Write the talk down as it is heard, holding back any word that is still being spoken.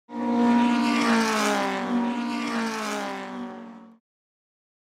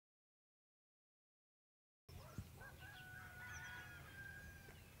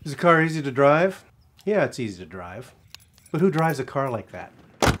Is the car easy to drive? Yeah, it's easy to drive. But who drives a car like that?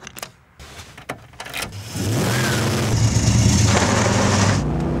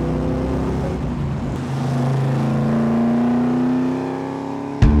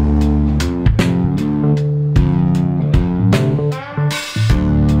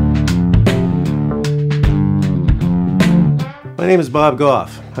 My name is Bob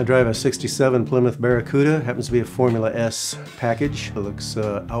Gough. I drive a '67 Plymouth Barracuda. It happens to be a Formula S package. It looks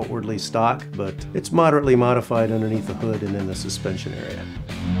outwardly stock, but it's moderately modified underneath the hood and in the suspension area.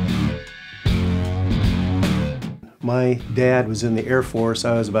 My dad was in the Air Force.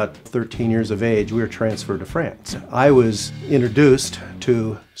 I was about 13 years of age. We were transferred to France. I was introduced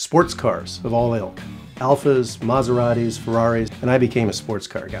to sports cars of all ilk. Alfas, Maseratis, Ferraris, and I became a sports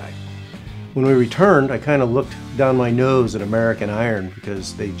car guy. When we returned, I kind of looked down my nose at American Iron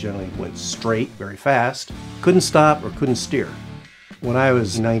because they generally went straight very fast, couldn't stop or couldn't steer. When I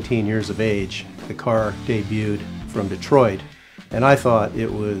was 19 years of age, the car debuted from Detroit, and I thought it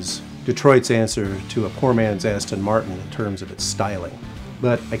was Detroit's answer to a poor man's Aston Martin in terms of its styling.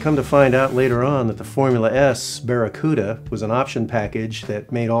 But I come to find out later on that the Formula S Barracuda was an option package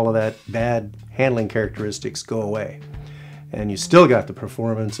that made all of that bad handling characteristics go away. And you still got the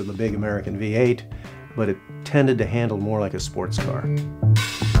performance of the big American V8, but it tended to handle more like a sports car.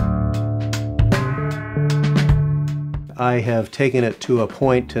 I have taken it to a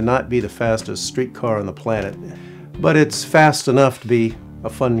point to not be the fastest street car on the planet, but it's fast enough to be a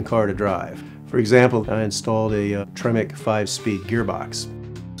fun car to drive. For example, I installed a Tremec 5-speed gearbox.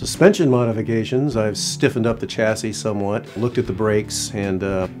 Suspension modifications, I've stiffened up the chassis somewhat, looked at the brakes, and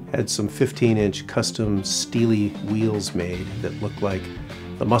had some 15-inch custom steely wheels made that look like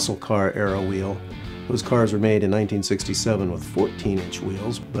the muscle car era wheel. Those cars were made in 1967 with 14-inch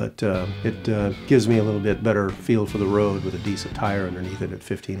wheels, but it gives me a little bit better feel for the road with a decent tire underneath it at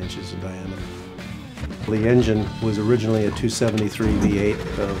 15 inches in diameter. The engine was originally a 273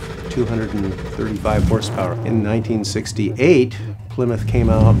 V8 of 235 horsepower. In 1968, Plymouth came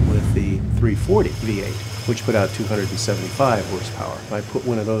out with the 340 V8, which put out 275 horsepower. I put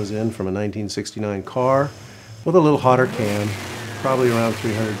one of those in from a 1969 car with a little hotter cam, probably around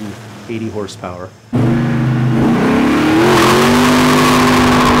 380 horsepower.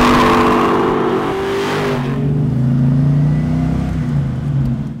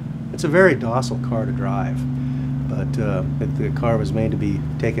 It's a very docile car to drive, but the car was made to be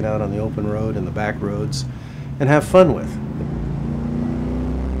taken out on the open road and the back roads and have fun with.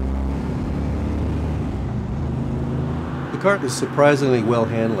 The car is surprisingly well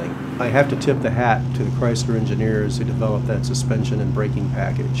handling. I have to tip the hat to the Chrysler engineers who developed that suspension and braking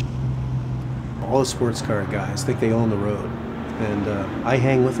package. All the sports car guys think they own the road, and I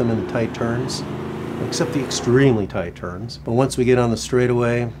hang with them in the tight turns, except the extremely tight turns. But once we get on the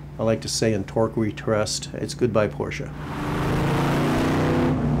straightaway, I like to say in torque we trust, it's goodbye Porsche.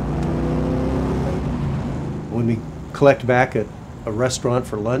 When we collect back at a restaurant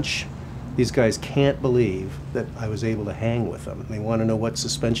for lunch, these guys can't believe that I was able to hang with them. They want to know what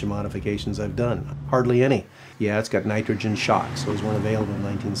suspension modifications I've done. Hardly any. Yeah, it's got nitrogen shocks. Those weren't available in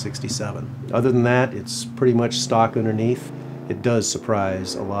 1967. Other than that, it's pretty much stock underneath. It does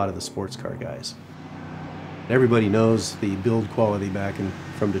surprise a lot of the sports car guys. Everybody knows the build quality back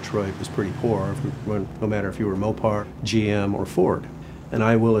from Detroit was pretty poor, no matter if you were Mopar, GM, or Ford. And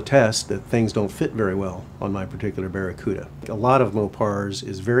I will attest that things don't fit very well on my particular Barracuda. A lot of Mopars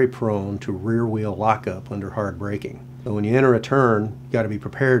is very prone to rear wheel lockup under hard braking. So when you enter a turn, you got to be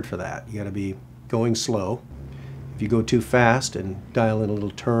prepared for that. You got to be going slow. If you go too fast and dial in a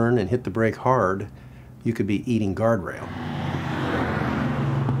little turn and hit the brake hard, you could be eating guardrail.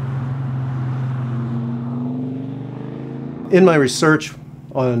 In my research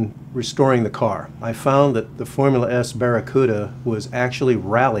on restoring the car, I found that the Formula S Barracuda was actually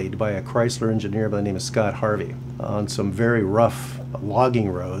rallied by a Chrysler engineer by the name of Scott Harvey on some very rough logging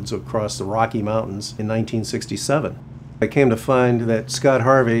roads across the Rocky Mountains in 1967. I came to find that Scott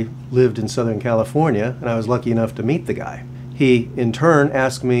Harvey lived in Southern California, and I was lucky enough to meet the guy. He, in turn,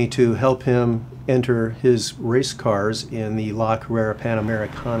 asked me to help him enter his race cars in the La Carrera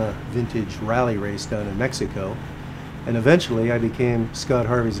Panamericana Vintage Rally race down in Mexico. And eventually I became Scott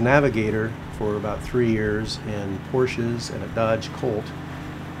Harvey's navigator for about 3 years in Porsches and a Dodge Colt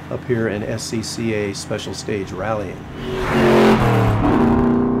up here in SCCA Special Stage Rallying.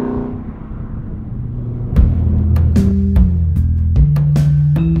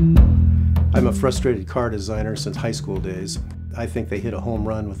 I'm a frustrated car designer since high school days. I think they hit a home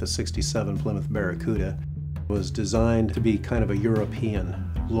run with the '67 Plymouth Barracuda. It was designed to be kind of a European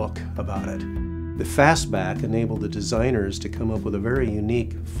look about it. The fastback enabled the designers to come up with a very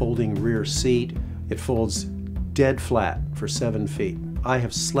unique folding rear seat. It folds dead flat for 7 feet. I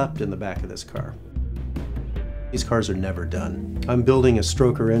have slept in the back of this car. These cars are never done. I'm building a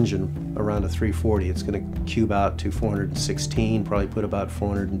stroker engine around a 340. It's going to cube out to 416, probably put about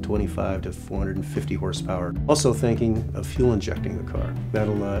 425 to 450 horsepower. Also thinking of fuel injecting the car.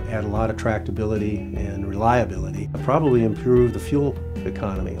 That'll add a lot of tractability and reliability. Probably improve the fuel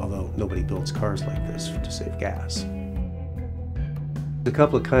economy, although nobody builds cars like this to save gas. There's a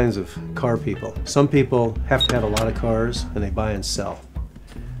couple of kinds of car people. Some people have to have a lot of cars and they buy and sell.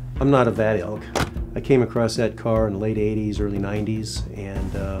 I'm not of that ilk. I came across that car in the late 80s, early 90s,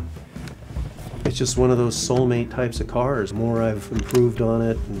 and it's just one of those soulmate types of cars. The more I've improved on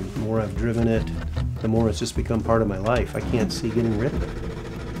it and the more I've driven it, the more it's just become part of my life. I can't see getting rid of it.